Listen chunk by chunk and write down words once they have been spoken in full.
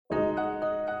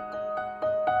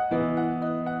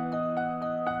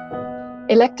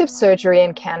Elective surgery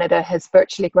in Canada has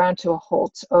virtually ground to a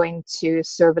halt owing to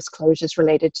service closures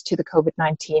related to the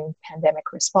COVID-19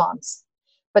 pandemic response.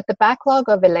 But the backlog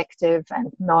of elective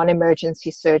and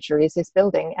non-emergency surgeries is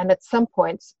building, and at some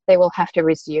point they will have to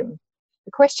resume.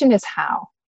 The question is how.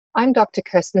 I'm Dr.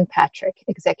 Kirsten Patrick,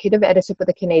 Executive Editor for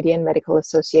the Canadian Medical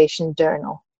Association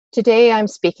Journal. Today I'm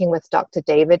speaking with Dr.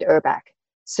 David Urbach,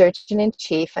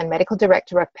 Surgeon-in-Chief and Medical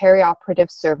Director of Perioperative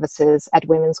Services at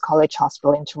Women's College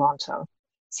Hospital in Toronto,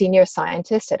 Senior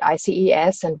Scientist at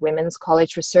ICES and Women's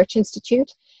College Research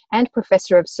Institute, and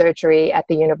Professor of Surgery at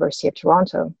the University of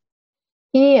Toronto.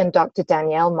 He and Dr.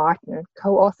 Danielle Martin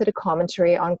co-authored a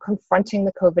commentary on confronting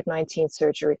the COVID-19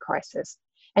 surgery crisis,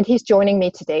 and he's joining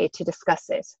me today to discuss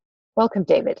it. Welcome,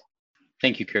 David.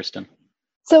 Thank you, Kirsten.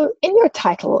 So in your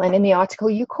title and in the article,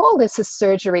 you call this a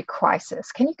surgery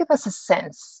crisis. Can you give us a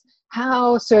sense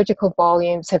how surgical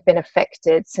volumes have been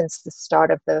affected since the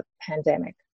start of the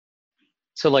pandemic?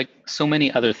 So like so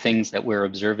many other things that we're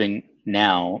observing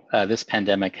now, this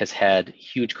pandemic has had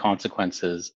huge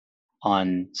consequences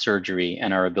on surgery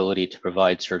and our ability to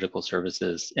provide surgical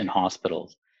services in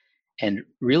hospitals. And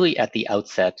really at the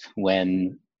outset,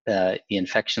 when the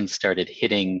infections started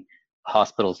hitting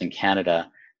hospitals in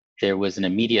Canada, there was an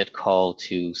immediate call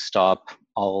to stop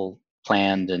all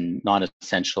planned and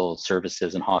non-essential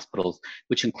services in hospitals,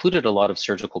 which included a lot of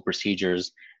surgical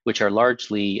procedures, which are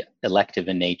largely elective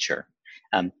in nature.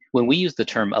 When we use the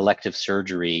term elective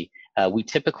surgery, we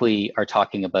typically are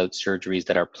talking about surgeries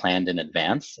that are planned in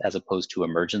advance as opposed to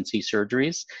emergency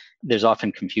surgeries. There's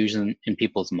often confusion in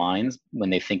people's minds when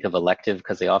they think of elective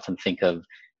because they often think of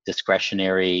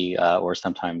discretionary or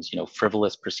sometimes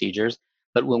frivolous procedures.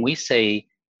 But when we say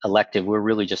elective, we're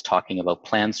really just talking about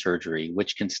planned surgery,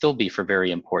 which can still be for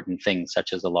very important things,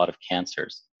 such as a lot of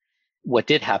cancers. What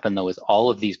did happen, though, is all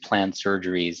of these planned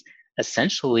surgeries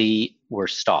essentially were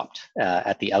stopped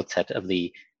at the outset of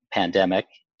the pandemic,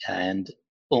 and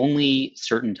only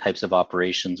certain types of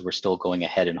operations were still going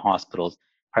ahead in hospitals,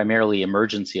 primarily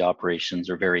emergency operations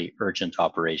or very urgent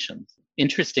operations.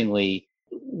 Interestingly,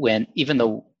 even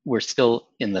though we're still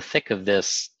in the thick of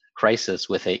this crisis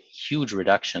with a huge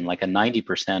reduction, like a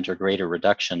 90% or greater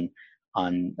reduction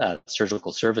on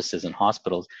surgical services in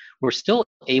hospitals, we're still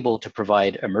able to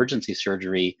provide emergency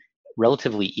surgery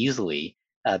relatively easily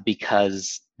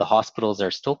because the hospitals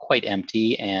are still quite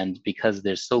empty and because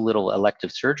there's so little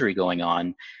elective surgery going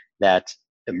on that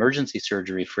emergency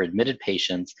surgery for admitted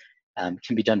patients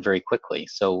can be done very quickly.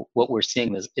 So what we're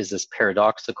seeing is this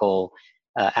paradoxical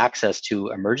access to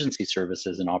emergency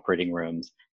services in operating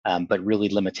rooms, but really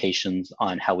limitations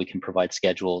on how we can provide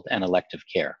scheduled and elective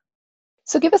care.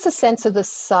 So give us a sense of the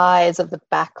size of the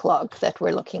backlog that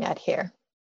we're looking at here.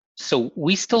 So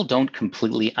we still don't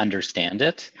completely understand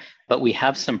it, but we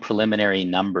have some preliminary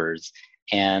numbers.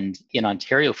 And in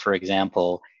Ontario, for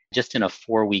example, just in a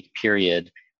 4-week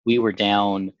period, we were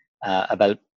down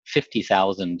about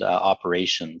 50,000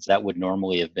 operations that would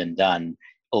normally have been done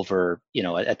over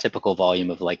a typical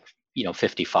volume of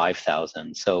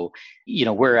 55,000. So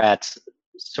we're at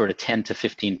sort of 10 to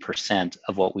 15%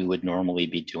 of what we would normally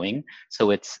be doing.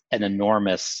 So it's an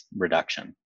enormous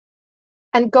reduction.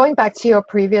 And going back to your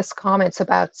previous comments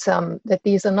about that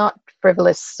these are not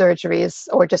frivolous surgeries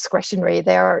or discretionary,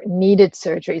 they are needed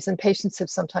surgeries, and patients have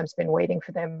sometimes been waiting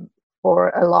for them for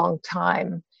a long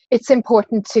time. It's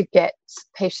important to get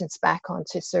patients back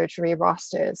onto surgery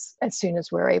rosters as soon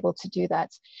as we're able to do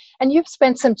that. And you've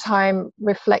spent some time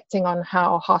reflecting on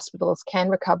how hospitals can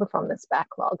recover from this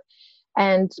backlog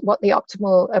and what the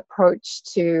optimal approach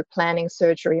to planning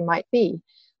surgery might be.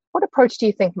 What approach do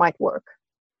you think might work?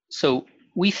 So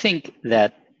we think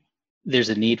that there's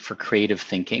a need for creative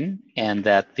thinking and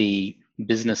that the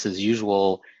business as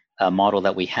usual model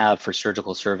that we have for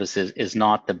surgical services is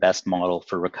not the best model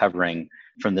for recovering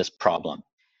from this problem.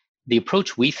 The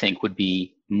approach we think would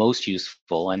be most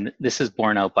useful, and this is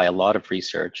borne out by a lot of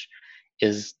research,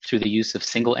 is through the use of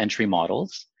single entry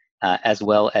models, as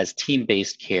well as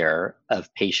team-based care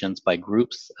of patients by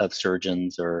groups of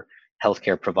surgeons or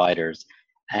healthcare providers.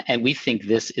 And we think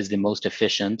this is the most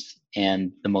efficient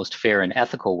and the most fair and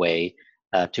ethical way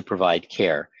to provide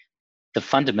care. The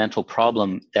fundamental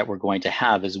problem that we're going to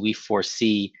have is we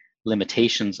foresee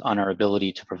limitations on our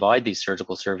ability to provide these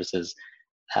surgical services,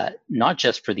 not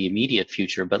just for the immediate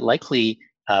future, but likely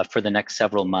for the next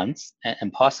several months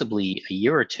and possibly a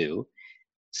year or two.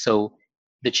 So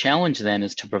the challenge then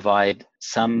is to provide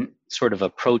some sort of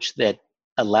approach that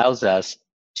allows us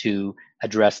to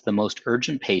address the most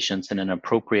urgent patients in an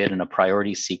appropriate and a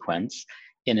priority sequence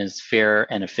in as fair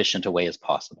and efficient a way as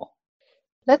possible.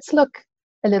 Let's look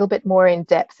a little bit more in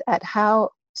depth at how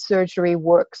surgery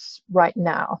works right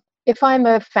now. if I'm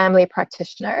a family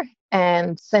practitioner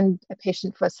and send a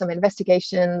patient for some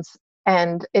investigations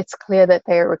and it's clear that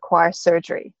they require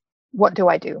surgery, what do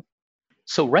I do?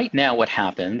 So right now what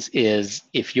happens is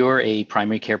if you're a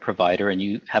primary care provider and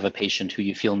you have a patient who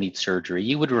you feel needs surgery,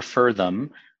 you would refer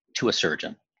them to a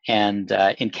surgeon. And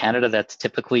in Canada, that's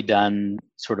typically done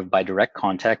sort of by direct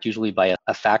contact, usually by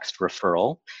a faxed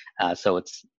referral. So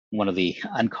it's one of the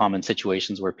uncommon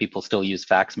situations where people still use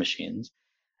fax machines.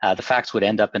 The fax would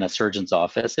end up in a surgeon's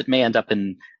office. It may end up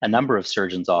in a number of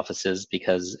surgeons' offices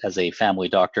because as a family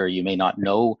doctor, you may not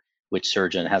know which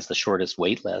surgeon has the shortest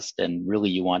wait list, and really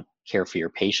you want care for your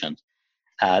patient.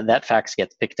 That fax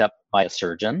gets picked up by a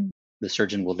surgeon. The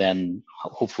surgeon will then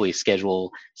hopefully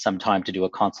schedule some time to do a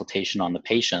consultation on the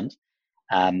patient.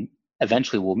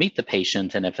 Eventually, we'll meet the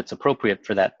patient, and if it's appropriate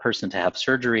for that person to have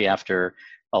surgery after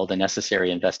all the necessary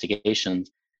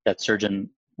investigations, that surgeon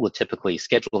will typically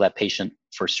schedule that patient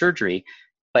for surgery.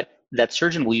 But that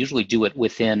surgeon will usually do it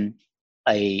within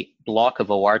a block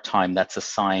of OR time that's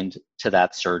assigned to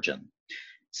that surgeon.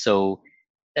 So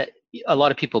a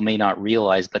lot of people may not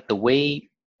realize, but the way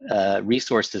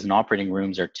resources and operating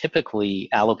rooms are typically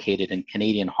allocated in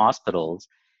Canadian hospitals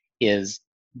is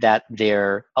that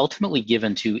they're ultimately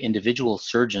given to individual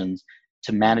surgeons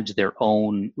to manage their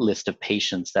own list of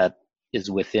patients that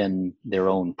is within their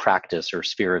own practice or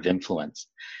sphere of influence.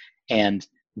 And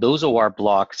those OR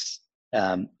blocks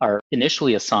are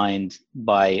initially assigned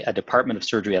by a department of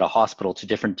surgery at a hospital to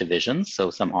different divisions.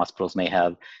 So some hospitals may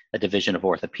have a division of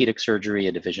orthopedic surgery,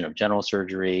 a division of general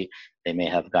surgery, they may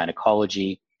have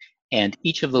gynecology, and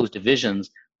each of those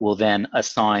divisions will then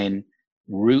assign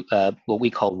what we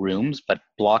call rooms, but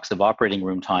blocks of operating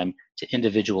room time to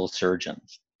individual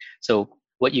surgeons. So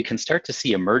what you can start to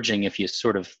see emerging if you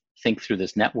sort of think through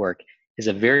this network is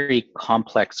a very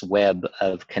complex web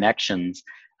of connections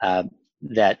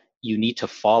that you need to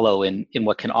follow in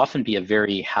what can often be a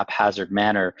very haphazard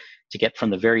manner to get from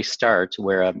the very start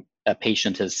where a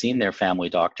patient has seen their family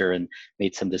doctor and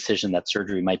made some decision that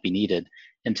surgery might be needed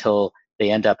until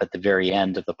they end up at the very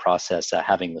end of the process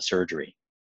having the surgery.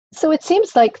 So it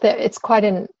seems like that it's quite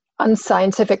an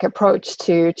unscientific approach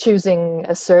to choosing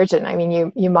a surgeon. I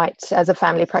mean, you might, as a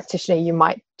family practitioner, you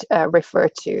might refer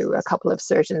to a couple of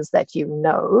surgeons that you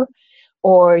know,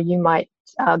 or you might,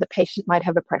 the patient might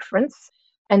have a preference.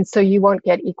 And so you won't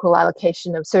get equal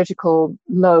allocation of surgical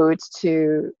load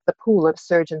to the pool of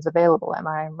surgeons available. Am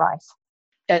I right?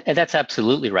 And that's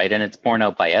absolutely right. And it's borne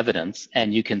out by evidence.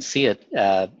 And you can see it,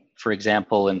 for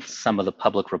example, in some of the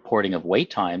public reporting of wait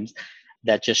times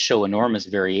that just show enormous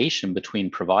variation between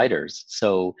providers.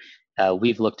 So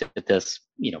we've looked at this,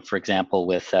 for example,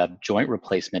 with joint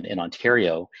replacement in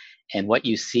Ontario. And what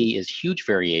you see is huge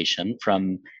variation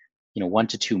from 1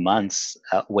 to 2 months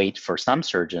wait for some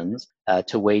surgeons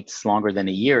to waits longer than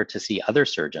a year to see other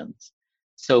surgeons.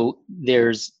 So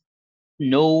there's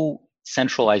no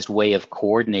centralized way of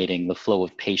coordinating the flow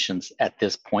of patients at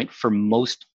this point for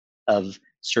most of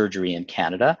surgery in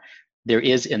Canada. There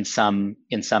is in some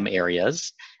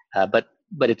areas, but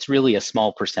it's really a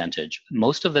small percentage.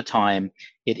 Most of the time,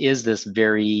 it is this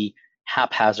very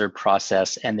haphazard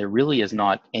process, and there really is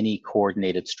not any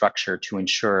coordinated structure to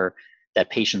ensure that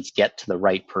patients get to the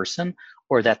right person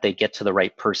or that they get to the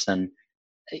right person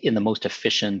in the most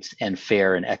efficient and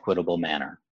fair and equitable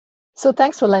manner. So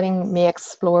thanks for letting me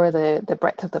explore the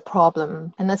breadth of the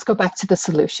problem. And let's go back to the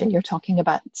solution. You're talking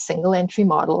about single entry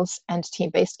models and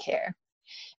team-based care.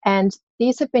 And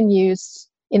these have been used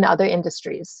in other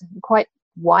industries, quite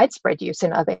widespread use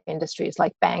in other industries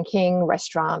like banking,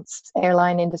 restaurants,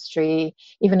 airline industry,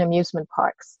 even amusement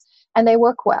parks. And they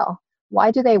work well. Why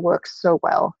do they work so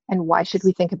well? And why should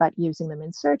we think about using them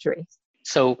in surgery?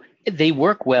 So they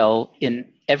work well in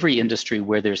every industry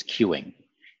where there's queuing.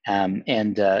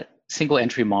 And single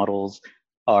entry models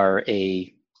are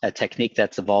a technique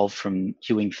that's evolved from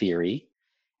queuing theory.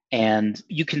 And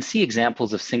you can see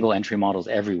examples of single entry models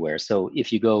everywhere. So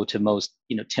if you go to most,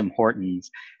 Tim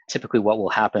Hortons, typically what will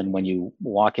happen when you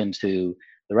walk into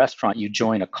the restaurant, you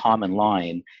join a common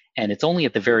line. And it's only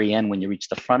at the very end when you reach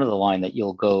the front of the line that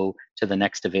you'll go to the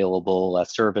next available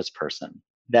service person.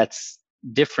 That's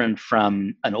different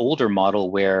from an older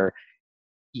model where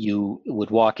you would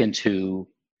walk into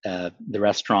the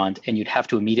restaurant and you'd have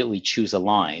to immediately choose a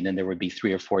line, and there would be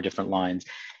 3 or 4 different lines.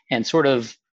 And sort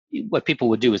of what people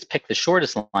would do is pick the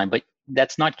shortest line, but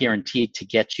that's not guaranteed to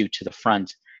get you to the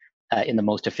front in the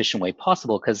most efficient way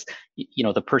possible, because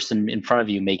the person in front of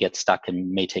you may get stuck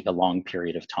and may take a long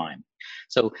period of time.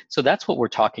 So that's what we're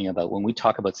talking about when we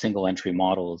talk about single entry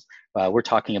models. We're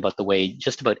talking about the way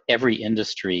just about every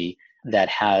industry that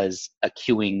has a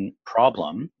queuing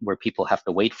problem where people have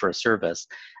to wait for a service,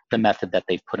 the method that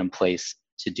they've put in place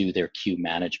to do their queue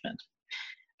management.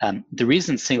 The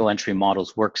reason single entry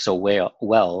models work so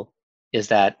well is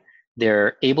that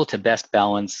they're able to best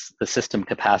balance the system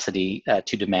capacity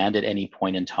to demand at any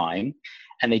point in time,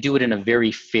 and they do it in a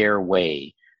very fair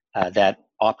way that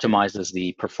optimizes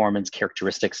the performance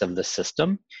characteristics of the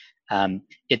system.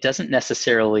 It doesn't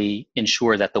necessarily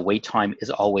ensure that the wait time is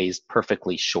always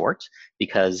perfectly short,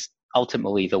 because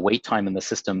ultimately the wait time in the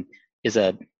system is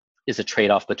a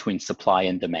trade-off between supply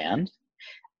and demand.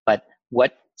 But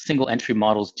what single entry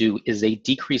models do is they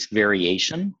decrease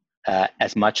variation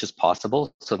as much as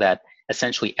possible, so that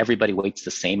essentially everybody waits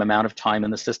the same amount of time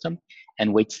in the system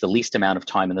and waits the least amount of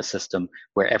time in the system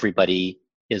where everybody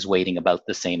is waiting about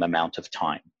the same amount of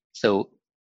time. So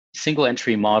single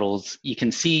entry models, you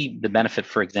can see the benefit.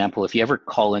 For example, if you ever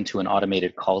call into an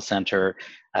automated call center,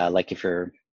 like if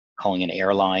you're calling an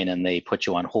airline and they put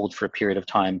you on hold for a period of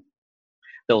time,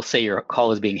 they'll say your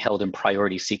call is being held in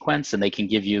priority sequence, and they can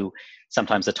give you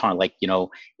sometimes a time, like,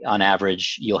 on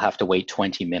average, you'll have to wait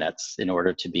 20 minutes in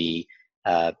order to be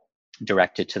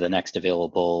directed to the next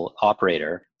available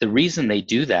operator. The reason they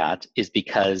do that is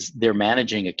because they're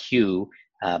managing a queue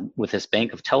with this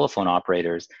bank of telephone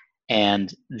operators,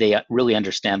 and they really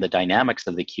understand the dynamics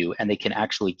of the queue, and they can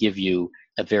actually give you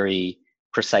a very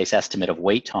precise estimate of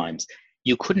wait times.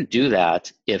 You couldn't do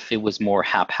that if it was more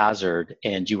haphazard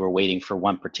and you were waiting for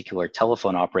one particular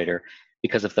telephone operator,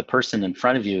 because if the person in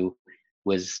front of you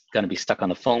was going to be stuck on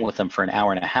the phone with them for an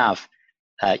hour and a half,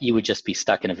 you would just be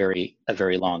stuck in a very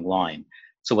long line.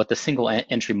 So what the single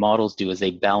entry models do is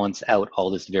they balance out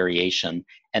all this variation,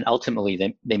 and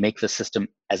ultimately they make the system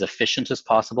as efficient as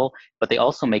possible, but they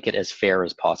also make it as fair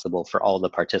as possible for all the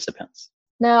participants.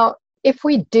 Now, if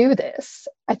we do this,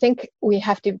 I think we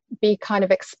have to be kind of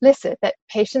explicit that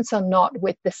patients are not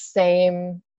with the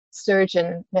same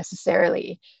surgeon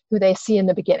necessarily who they see in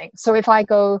the beginning. So if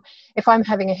I'm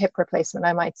having a hip replacement,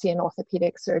 I might see an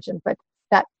orthopedic surgeon, but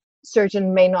that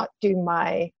surgeon may not do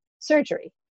my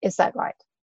surgery. Is that right?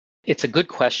 It's a good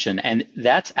question, and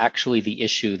that's actually the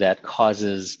issue that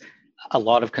causes a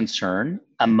lot of concern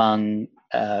among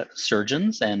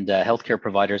surgeons and healthcare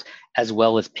providers, as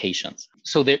well as patients.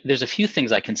 So there's a few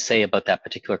things I can say about that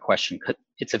particular question, because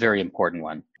it's a very important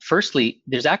one. Firstly,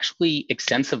 there's actually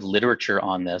extensive literature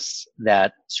on this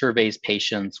that surveys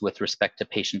patients with respect to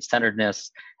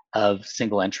patient-centeredness of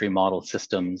single entry model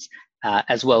systems,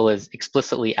 as well as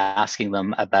explicitly asking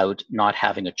them about not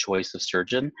having a choice of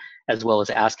surgeon, as well as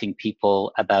asking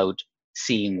people about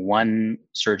seeing one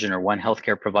surgeon or one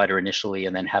healthcare provider initially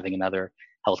and then having another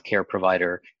healthcare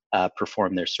provider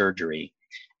perform their surgery.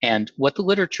 And what the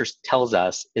literature tells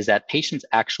us is that patients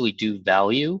actually do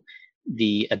value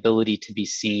the ability to be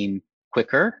seen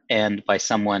quicker and by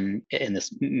someone, and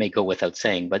this may go without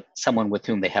saying, but someone with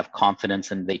whom they have confidence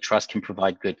and they trust can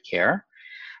provide good care,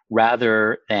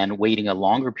 rather than waiting a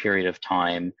longer period of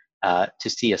time to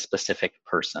see a specific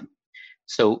person.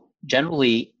 So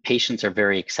generally, patients are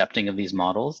very accepting of these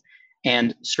models,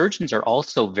 and surgeons are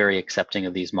also very accepting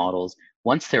of these models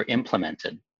once they're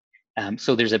implemented.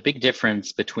 So there's a big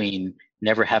difference between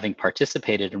never having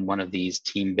participated in one of these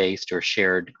team-based or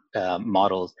shared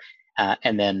models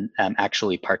and then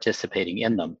actually participating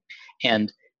in them.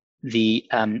 And the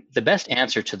best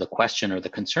answer to the question or the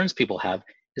concerns people have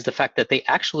is the fact that they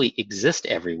actually exist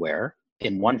everywhere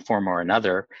in one form or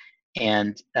another,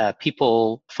 and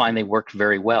people find they work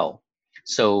very well.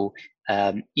 So,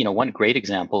 one great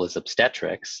example is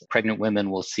obstetrics. Pregnant women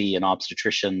will see an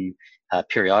obstetrician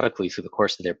periodically through the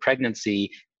course of their pregnancy,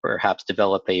 perhaps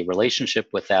develop a relationship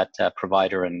with that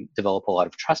provider and develop a lot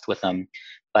of trust with them.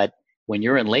 But when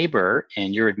you're in labor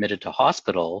and you're admitted to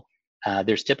hospital,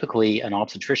 there's typically an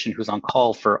obstetrician who's on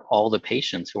call for all the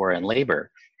patients who are in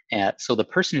labor. So the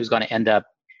person who's going to end up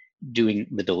doing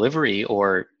the delivery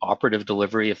or operative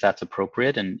delivery, if that's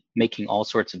appropriate, and making all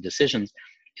sorts of decisions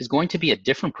is going to be a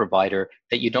different provider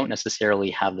that you don't necessarily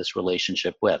have this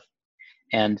relationship with.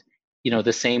 And,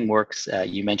 the same works,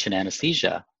 you mentioned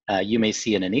anesthesia. You may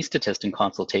see an anesthetist in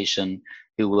consultation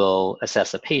who will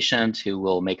assess a patient, who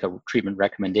will make a treatment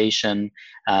recommendation.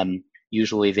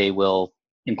 Usually they will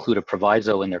include a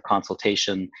proviso in their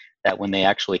consultation that when they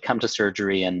actually come to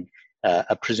surgery and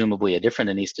presumably a different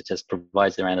anesthetist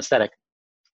provides their anesthetic,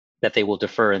 that they will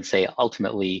defer and say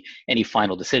ultimately any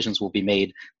final decisions will be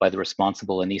made by the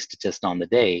responsible anesthetist on the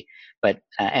day. But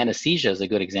anesthesia is a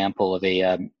good example of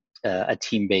a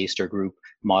team-based or group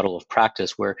model of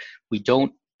practice where we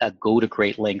don't go to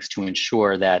great lengths to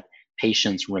ensure that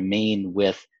patients remain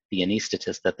with the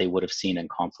anesthetist that they would have seen in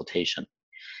consultation.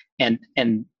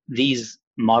 And these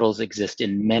models exist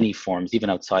in many forms, even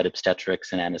outside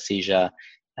obstetrics and anesthesia.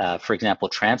 For example,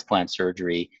 transplant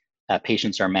surgery,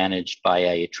 patients are managed by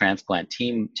a transplant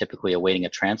team, typically awaiting a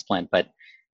transplant, but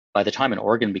by the time an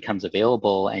organ becomes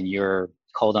available and you're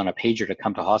called on a pager to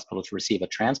come to hospital to receive a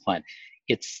transplant,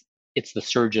 it's the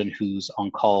surgeon who's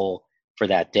on call for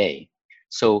that day.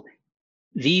 So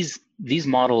these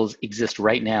models exist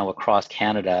right now across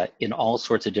Canada in all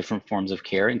sorts of different forms of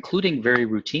care, including very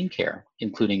routine care,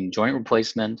 including joint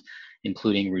replacement,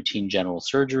 including routine general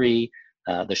surgery.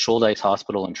 The Shouldice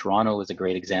Hospital in Toronto is a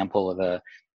great example of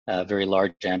a very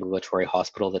large ambulatory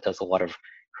hospital that does a lot of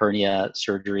hernia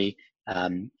surgery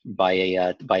by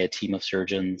a team of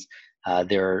surgeons.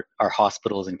 There are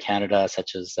hospitals in Canada,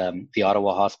 such as the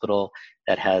Ottawa Hospital,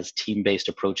 that has team-based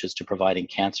approaches to providing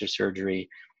cancer surgery.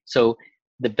 So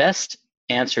the best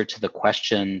answer to the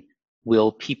question,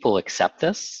 will people accept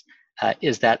this,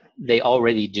 is that they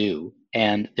already do,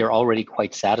 and they're already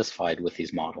quite satisfied with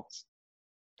these models.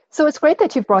 So it's great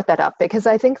that you brought that up, because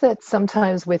I think that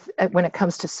sometimes when it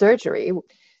comes to surgery,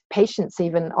 patients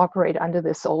even operate under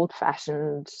this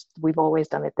old-fashioned, we've always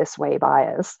done it this way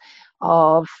bias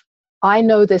of, I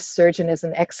know this surgeon is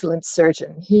an excellent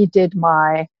surgeon. He did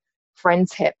my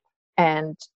friend's hip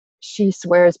and she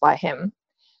swears by him.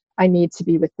 I need to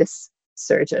be with this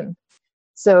surgeon.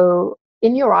 So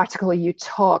in your article, you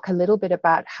talk a little bit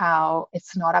about how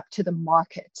it's not up to the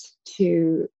market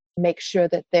to make sure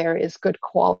that there is good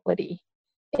quality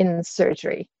in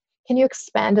surgery. Can you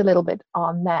expand a little bit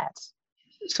on that?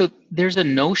 So there's a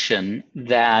notion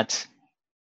that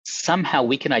somehow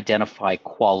we can identify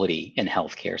quality in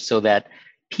healthcare so that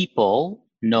people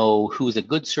know who's a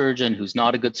good surgeon, who's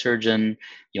not a good surgeon.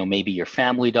 Maybe your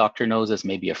family doctor knows this,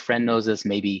 maybe a friend knows this,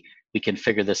 maybe we can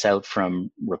figure this out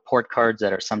from report cards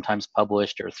that are sometimes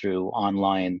published or through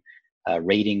online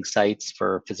rating sites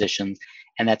for physicians,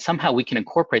 and that somehow we can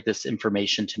incorporate this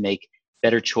information to make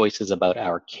better choices about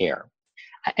our care.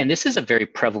 And this is a very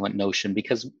prevalent notion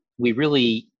because we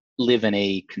really live in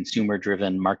a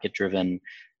consumer-driven, market-driven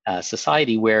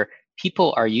society where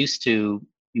people are used to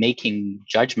making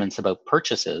judgments about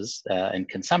purchases and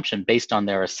consumption based on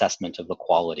their assessment of the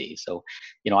quality. So,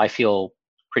 I feel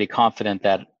pretty confident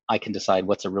that I can decide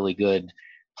what's a really good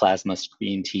plasma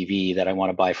screen TV that I want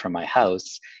to buy for my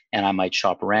house, and I might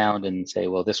shop around and say,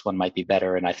 well, this one might be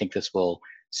better, and I think this will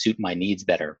suit my needs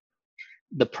better.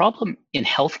 The problem in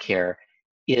healthcare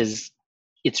is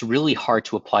it's really hard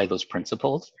to apply those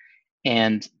principles,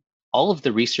 and all of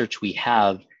the research we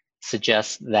have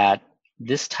suggests that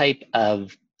this type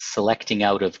of selecting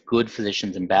out of good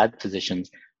physicians and bad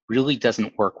physicians really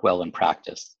doesn't work well in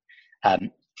practice.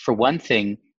 For one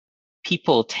thing,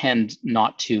 people tend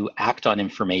not to act on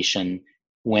information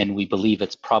when we believe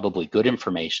it's probably good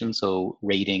information. So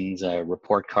ratings,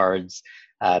 report cards,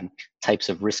 types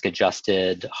of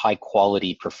risk-adjusted,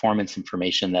 high-quality performance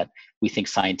information that we think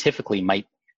scientifically might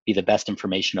be the best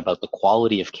information about the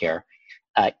quality of care.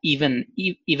 Even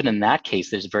in that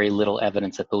case, there's very little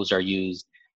evidence that those are used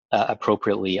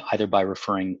appropriately, either by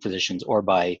referring physicians or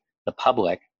by the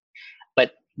public.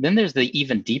 But then there's the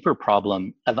even deeper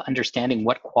problem of understanding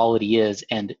what quality is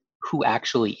and who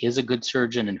actually is a good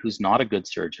surgeon and who's not a good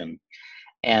surgeon.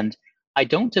 And I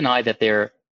don't deny that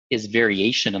there is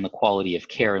variation in the quality of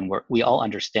care, and we all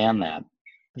understand that.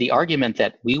 The argument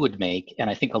that we would make, and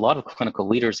I think a lot of clinical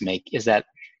leaders make, is that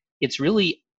it's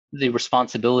really the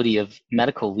responsibility of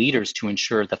medical leaders to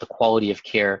ensure that the quality of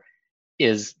care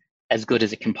is as good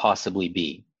as it can possibly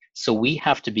be. So we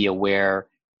have to be aware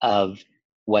of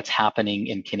what's happening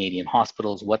in Canadian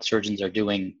hospitals, what surgeons are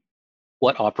doing,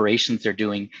 what operations they're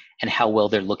doing, and how well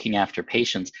they're looking after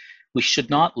patients. We should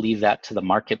not leave that to the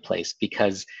marketplace,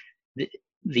 because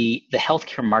the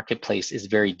healthcare marketplace is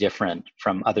very different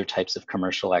from other types of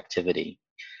commercial activity.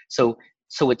 So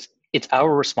it's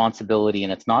our responsibility,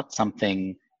 and it's not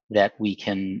something that we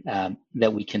can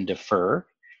defer.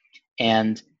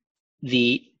 And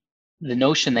the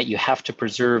notion that you have to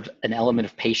preserve an element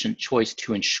of patient choice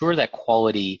to ensure that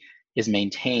quality is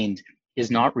maintained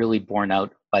is not really borne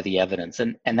out by the evidence.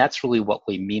 And that's really what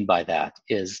we mean by that,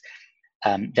 is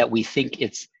that we think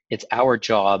it's our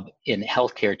job in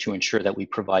healthcare to ensure that we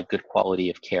provide good quality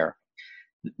of care.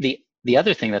 The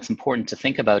other thing that's important to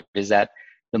think about is that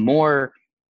the more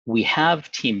we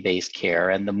have team-based care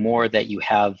and the more that you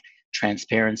have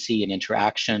transparency and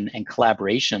interaction and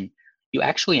collaboration, you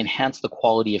actually enhance the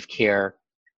quality of care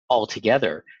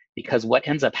altogether, because what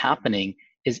ends up happening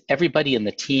is everybody in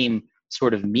the team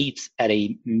sort of meets at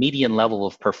a median level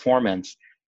of performance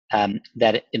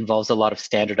that involves a lot of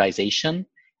standardization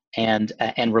and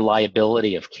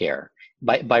reliability of care.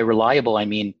 By reliable, I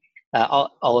mean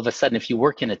all of a sudden, if you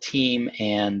work in a team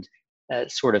and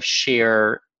sort of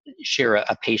share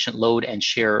a patient load and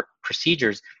share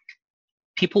procedures,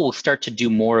 people will start to do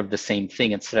more of the same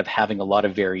thing instead of having a lot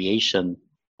of variation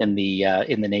in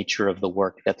the nature of the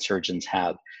work that surgeons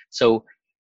have. So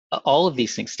all of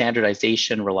these things,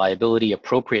 standardization, reliability,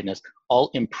 appropriateness,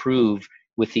 all improve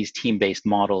with these team-based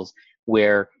models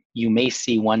where you may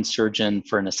see one surgeon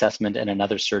for an assessment and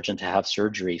another surgeon to have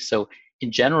surgery. So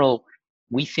in general,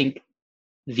 we think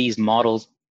these models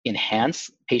enhance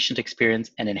patient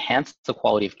experience and enhance the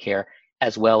quality of care,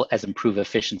 as well as improve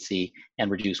efficiency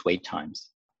and reduce wait times.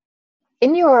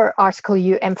 In your article,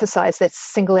 you emphasize that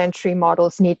single entry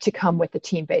models need to come with the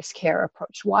team-based care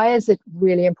approach. Why is it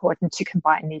really important to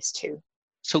combine these two?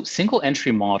 So single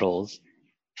entry models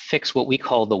fix what we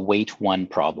call the wait one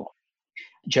problem.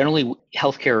 Generally,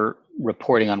 healthcare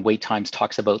reporting on wait times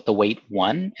talks about the wait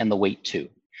one and the wait two.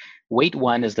 Wait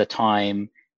one is the time,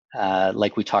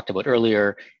 like we talked about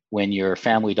earlier, when your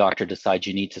family doctor decides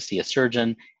you need to see a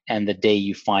surgeon and the day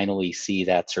you finally see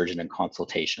that surgeon in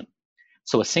consultation.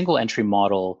 So a single entry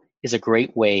model is a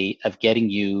great way of getting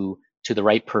you to the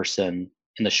right person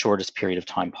in the shortest period of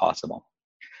time possible.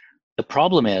 The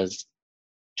problem is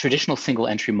traditional single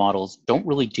entry models don't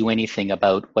really do anything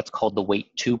about what's called the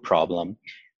wait two problem,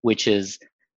 which is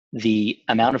the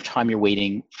amount of time you're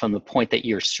waiting from the point that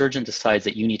your surgeon decides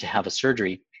that you need to have a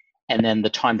surgery and then the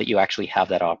time that you actually have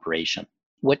that operation.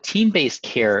 What team-based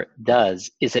care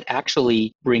does is it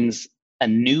actually brings a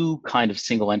new kind of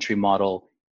single entry model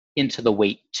into the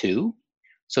wait two,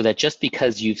 so that just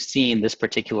because you've seen this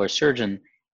particular surgeon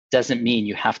doesn't mean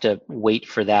you have to wait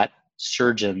for that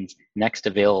surgeon's next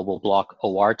available block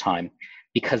OR time,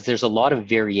 because there's a lot of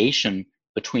variation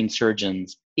between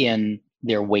surgeons in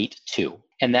their wait two.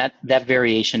 And that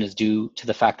variation is due to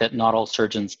the fact that not all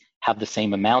surgeons have the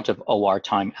same amount of OR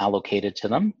time allocated to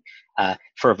them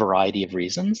for a variety of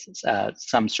reasons.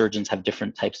 Some surgeons have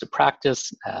different types of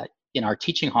practice. In our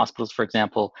teaching hospitals, for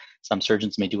example, some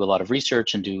surgeons may do a lot of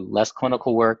research and do less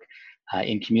clinical work.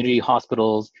 In community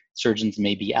hospitals, surgeons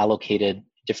may be allocated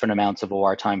different amounts of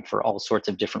OR time for all sorts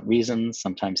of different reasons,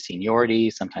 sometimes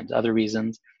seniority, sometimes other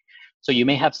reasons. So you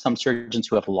may have some surgeons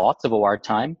who have lots of OR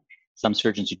time, some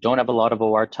surgeons who don't have a lot of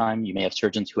OR time. You may have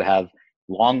surgeons who have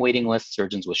long waiting lists,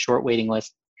 surgeons with short waiting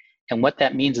lists. And what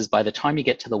that means is by the time you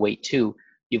get to the wait two,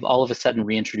 you've all of a sudden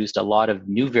reintroduced a lot of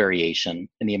new variation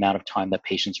in the amount of time that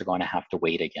patients are going to have to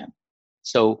wait again.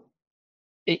 So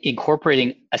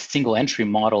incorporating a single entry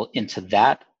model into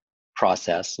that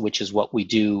process, which is what we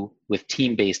do with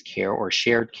team-based care or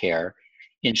shared care,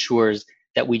 ensures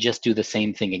that we just do the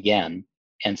same thing again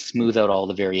and smooth out all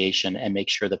the variation and make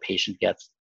sure the patient gets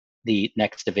the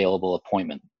next available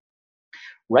appointment.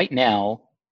 Right now,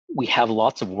 we have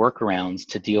lots of workarounds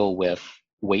to deal with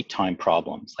wait time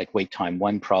problems, like wait time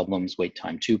one problems, wait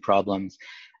time two problems.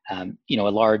 A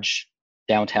large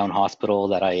downtown hospital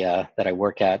that I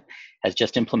work at has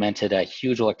just implemented a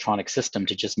huge electronic system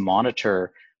to just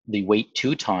monitor the wait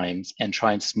two times and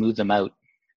try and smooth them out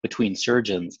between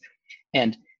surgeons.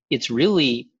 And it's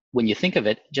really, when you think of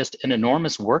it, just an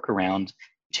enormous workaround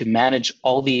to manage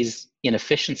all these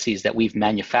inefficiencies that we've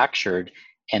manufactured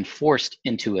and forced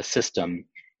into a system,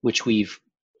 which we've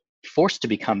forced to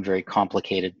become very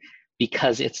complicated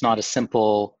because it's not a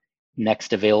simple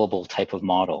next available type of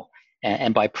model.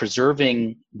 And by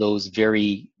preserving those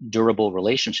very durable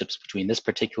relationships between this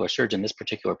particular surgeon, this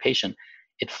particular patient,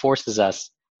 it forces us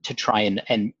to try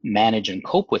and manage and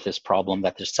cope with this problem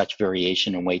that there's such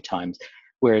variation in wait times.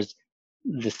 Whereas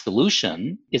the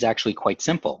solution is actually quite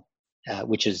simple,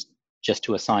 which is just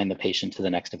to assign the patient to the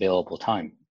next available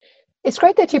time. It's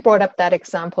great that you brought up that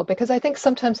example, because I think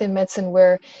sometimes in medicine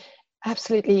we're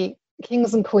absolutely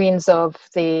kings and queens of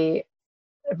the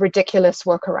ridiculous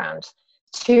workaround.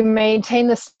 To maintain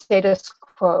the status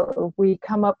quo, we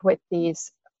come up with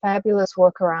these fabulous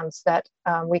workarounds that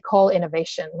we call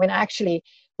innovation, when actually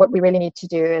what we really need to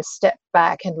do is step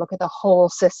back and look at the whole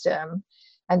system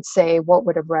and say, what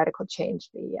would a radical change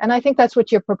be? And I think that's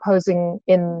what you're proposing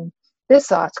in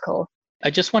this article. I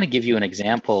just want to give you an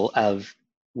example of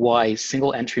why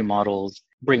single entry models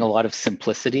bring a lot of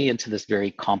simplicity into this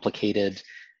very complicated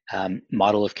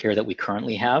model of care that we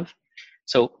currently have.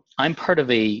 So I'm part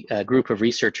of a group of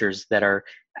researchers that are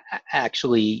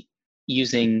actually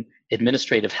using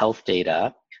administrative health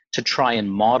data to try and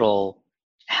model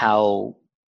how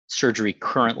surgery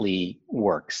currently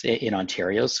works in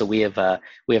Ontario. So we have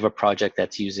a project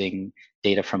that's using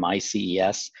data from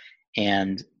ICES,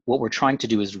 and what we're trying to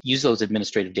do is use those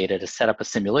administrative data to set up a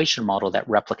simulation model that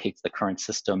replicates the current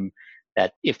system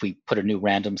that if we put a new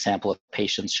random sample of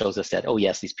patients shows us that, oh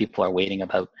yes, these people are waiting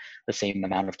about the same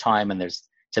amount of time and there's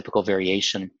typical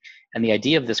variation. And the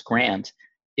idea of this grant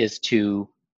is to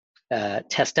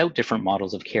test out different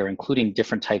models of care, including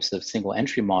different types of single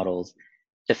entry models,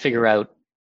 to figure out,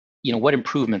 what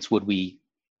improvements would we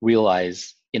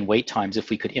realize in wait times if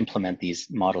we could implement these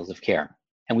models of care.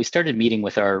 And we started meeting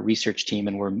with our research team,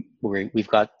 and we've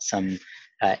got some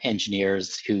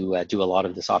engineers who do a lot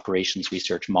of this operations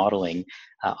research modeling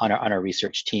on our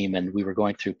research team. And we were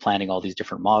going through planning all these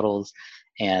different models.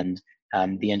 And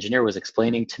the engineer was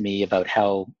explaining to me about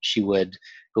how she would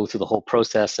go through the whole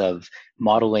process of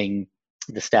modeling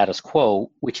the status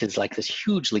quo, which is like this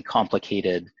hugely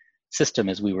complicated system,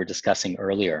 as we were discussing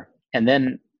earlier. And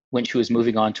then when she was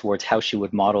moving on towards how she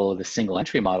would model the single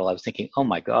entry model, I was thinking, oh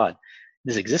my God,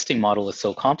 this existing model is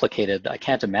so complicated. I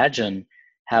can't imagine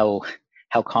how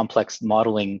complex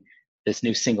modeling this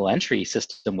new single entry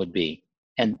system would be.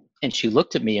 And she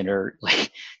looked at me and her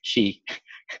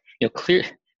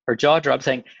her jaw dropped,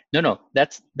 saying, no,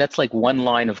 that's like one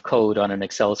line of code on an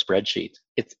Excel spreadsheet.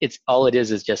 It's all it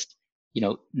is just,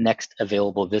 next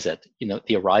available visit.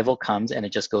 The arrival comes and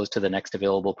it just goes to the next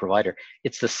available provider.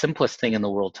 It's the simplest thing in the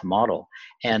world to model.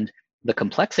 And the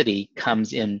complexity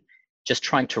comes in just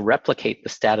trying to replicate the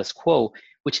status quo,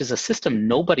 which is a system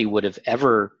nobody would have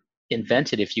ever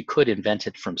invented if you could invent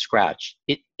it from scratch.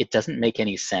 It doesn't make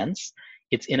any sense.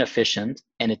 It's inefficient,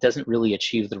 and it doesn't really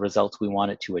achieve the results we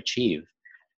want it to achieve.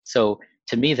 So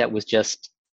to me, that was just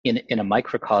in a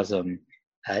microcosm,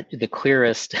 the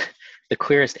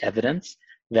clearest evidence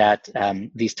that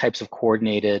these types of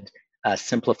coordinated,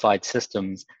 simplified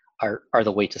systems are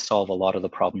the way to solve a lot of the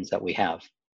problems that we have.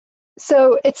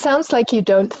 So it sounds like you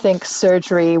don't think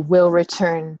surgery will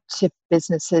return to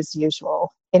business as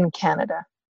usual in Canada.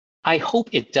 I hope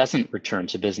it doesn't return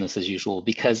to business as usual,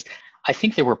 because I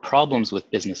think there were problems with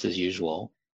business as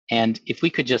usual. And if we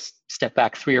could just step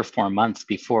back 3 or 4 months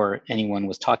before anyone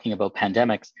was talking about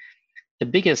pandemics, the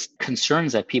biggest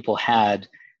concerns that people had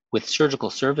with surgical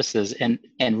services and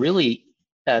really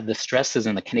the stresses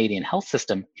in the Canadian health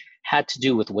system had to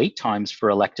do with wait times for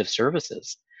elective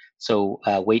services. So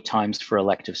wait times for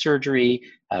elective surgery,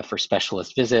 for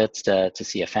specialist visits, to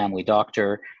see a family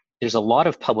doctor. There's a lot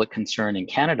of public concern in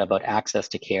Canada about access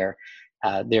to care.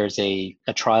 There's a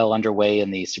trial underway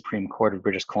in the Supreme Court of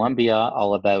British Columbia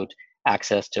all about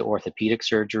access to orthopedic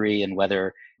surgery and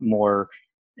whether more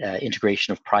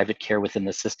integration of private care within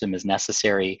the system is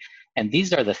necessary. And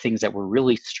these are the things that were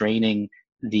really straining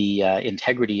the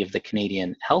integrity of the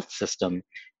Canadian health system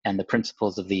and the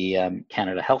principles of the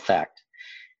Canada Health Act.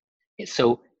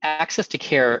 So access to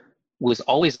care was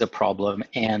always the problem,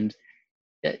 and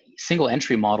single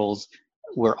entry models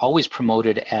were always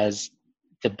promoted as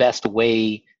the best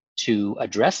way to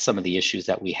address some of the issues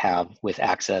that we have with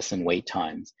access and wait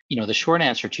times. The short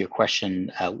answer to your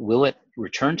question, will it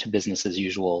return to business as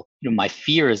usual? My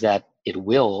fear is that it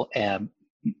will,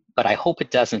 but I hope it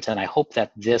doesn't. And I hope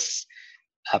that this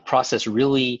process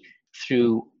really,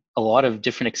 through a lot of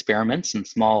different experiments in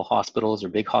small hospitals or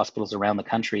big hospitals around the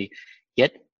country,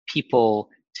 get people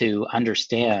to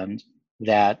understand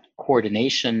that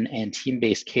coordination and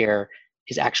team-based care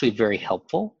is actually very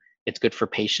helpful. It's good for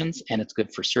patients and it's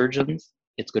good for surgeons.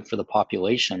 It's good for the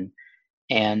population.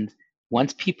 And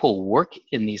once people work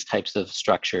in these types of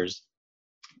structures,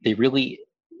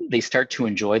 they start to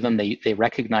enjoy them. They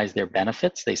recognize their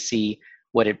benefits. They see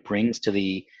what it brings to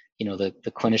the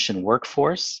clinician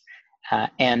workforce,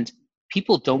 and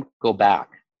people don't go back.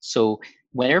 So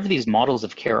whenever these models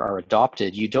of care are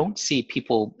adopted, you don't see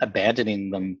people abandoning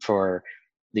them for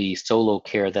the solo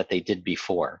care that they did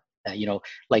before.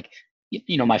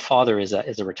 My father is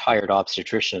a retired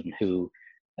obstetrician who,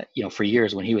 for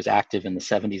years when he was active in the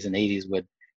 70s and 80s,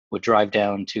 would drive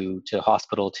down to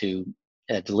hospital to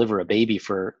deliver a baby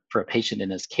for a patient in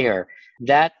his care.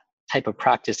 That type of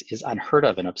practice is unheard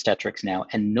of in obstetrics now,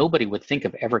 and nobody would think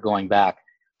of ever going back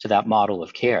to that model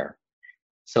of care.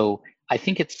 So I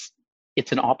think it's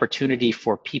an opportunity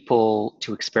for people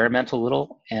to experiment a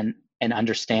little and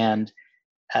understand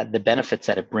the benefits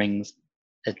that it brings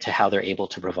to how they're able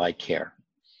to provide care.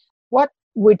 What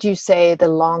would you say the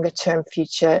longer term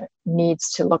future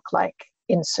needs to look like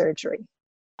in surgery?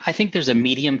 I think there's a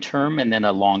medium term and then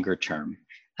a longer term.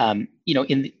 In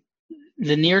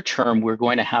the near term, we're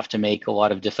going to have to make a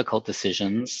lot of difficult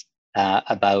decisions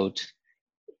about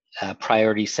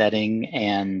priority setting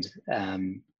and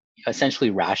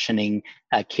essentially rationing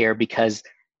care, because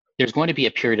there's going to be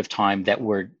a period of time that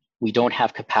we don't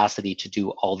have capacity to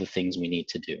do all the things we need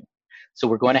to do. So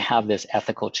we're going to have this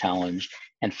ethical challenge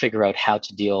and figure out how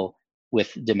to deal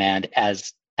with demand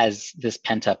as as this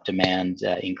pent-up demand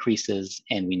increases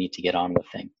and we need to get on with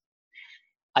things.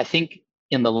 I think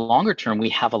in the longer term, we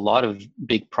have a lot of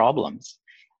big problems.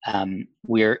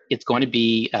 Where it's going to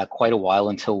be quite a while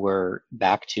until we're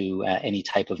back to any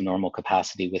type of normal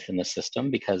capacity within the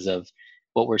system because of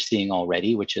what we're seeing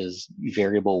already, which is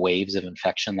variable waves of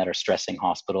infection that are stressing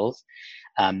hospitals.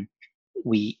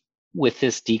 With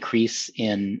this decrease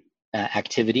in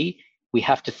activity, we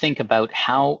have to think about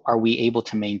how are we able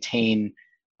to maintain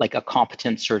like a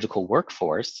competent surgical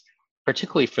workforce,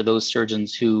 particularly for those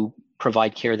surgeons who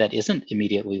provide care that isn't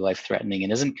immediately life-threatening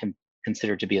and isn't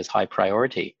considered to be as high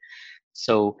priority.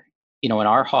 So, in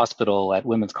our hospital at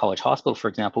Women's College Hospital, for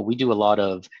example, we do a lot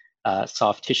of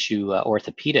soft tissue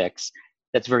orthopedics.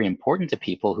 That's very important to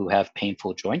people who have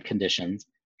painful joint conditions,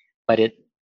 but it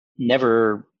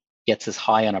never gets as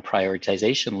high on a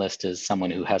prioritization list as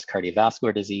someone who has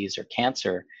cardiovascular disease or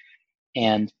cancer.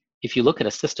 And if you look at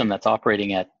a system that's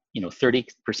operating at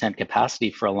 30%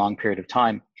 capacity for a long period of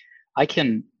time, I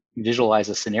can visualize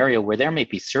a scenario where there may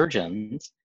be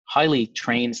surgeons, highly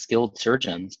trained, skilled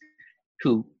surgeons,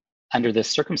 who under this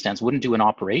circumstance wouldn't do an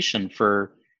operation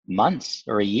for months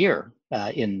or a year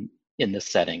in this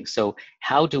setting. So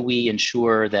how do we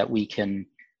ensure that we can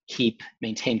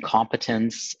maintain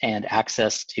competence and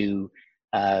access to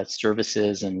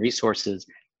services and resources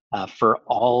for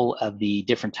all of the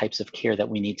different types of care that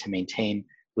we need to maintain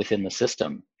within the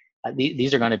system?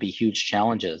 These are going to be huge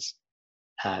challenges.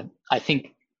 I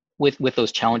think with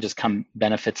those challenges come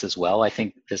benefits as well. I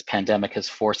think this pandemic has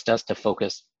forced us to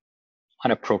focus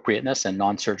on appropriateness and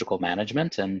non-surgical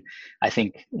management. And I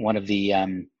think one of the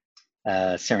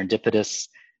serendipitous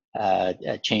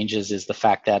changes is the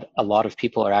fact that a lot of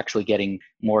people are actually getting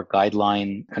more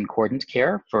guideline concordant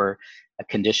care for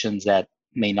conditions that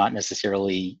may not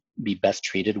necessarily be best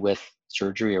treated with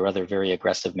surgery or other very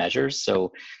aggressive measures.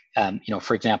 So,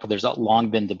 for example, there's long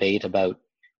been debate about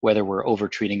whether we're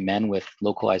over-treating men with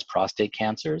localized prostate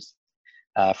cancers,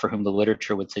 for whom the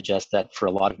literature would suggest that for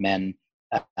a lot of men,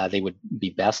 they would be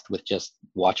best with just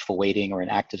watchful waiting or an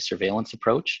active surveillance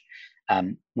approach.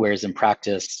 Whereas in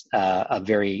practice, a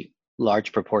very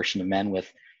large proportion of men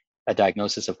with a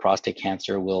diagnosis of prostate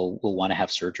cancer will want to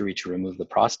have surgery to remove the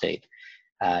prostate.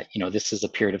 This is a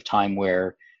period of time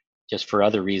where, just for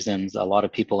other reasons, a lot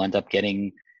of people end up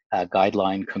getting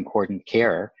guideline concordant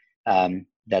care.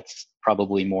 That's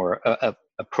probably more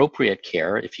appropriate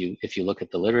care if you look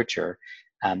at the literature.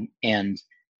 And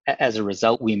as a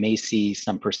result, we may see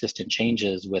some persistent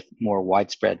changes with more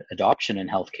widespread adoption in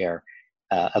healthcare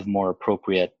of more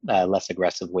appropriate, less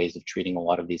aggressive ways of treating a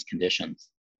lot of these conditions.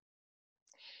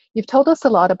 You've told us a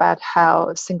lot about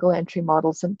how single entry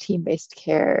models and team-based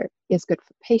care is good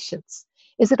for patients.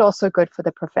 Is it also good for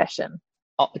the profession?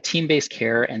 Team-based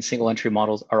care and single entry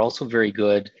models are also very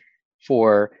good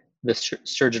for the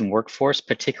surgeon workforce,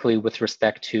 particularly with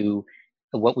respect to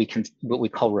what we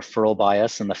call referral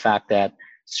bias, and the fact that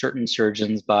certain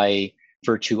surgeons, by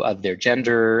virtue of their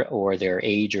gender or their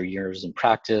age or years in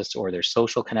practice or their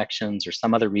social connections or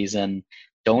some other reason,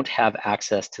 don't have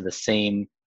access to the same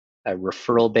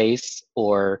referral base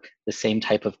or the same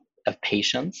type of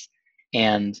patients.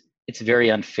 And it's very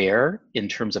unfair in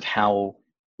terms of how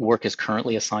work is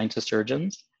currently assigned to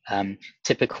surgeons.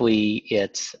 Typically,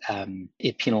 it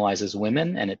penalizes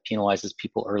women and it penalizes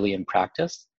people early in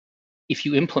practice. If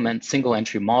you implement single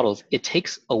entry models, it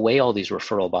takes away all these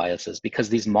referral biases, because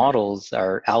these models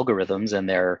are algorithms and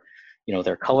they're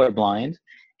colorblind,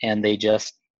 and they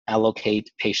just allocate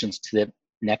patients to the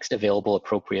next available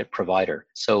appropriate provider.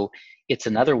 So it's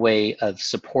another way of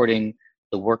supporting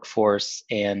the workforce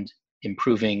and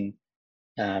improving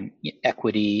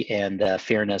equity and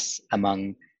fairness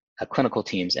among clinical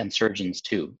teams and surgeons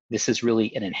too. This is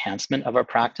really an enhancement of our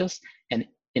practice and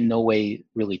in no way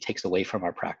really takes away from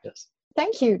our practice.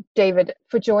 Thank you, David,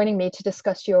 for joining me to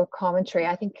discuss your commentary.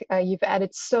 I think you've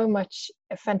added so much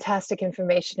fantastic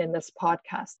information in this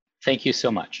podcast. Thank you so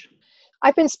much.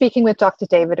 I've been speaking with Dr.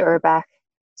 David Urbach,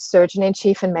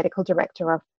 Surgeon-in-Chief and Medical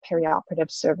Director of Perioperative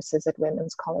Services at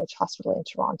Women's College Hospital in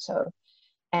Toronto,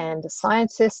 and a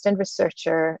scientist and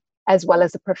researcher, as well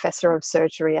as a professor of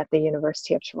surgery at the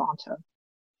University of Toronto.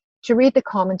 To read the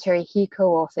commentary he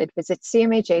co-authored, visit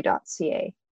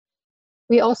cmaj.ca.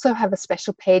 We also have a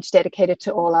special page dedicated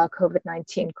to all our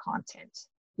COVID-19 content.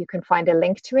 You can find a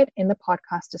link to it in the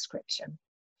podcast description.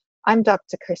 I'm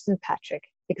Dr. Kirsten Patrick,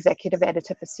 Executive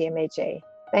Editor for CMAJ.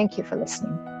 Thank you for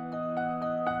listening.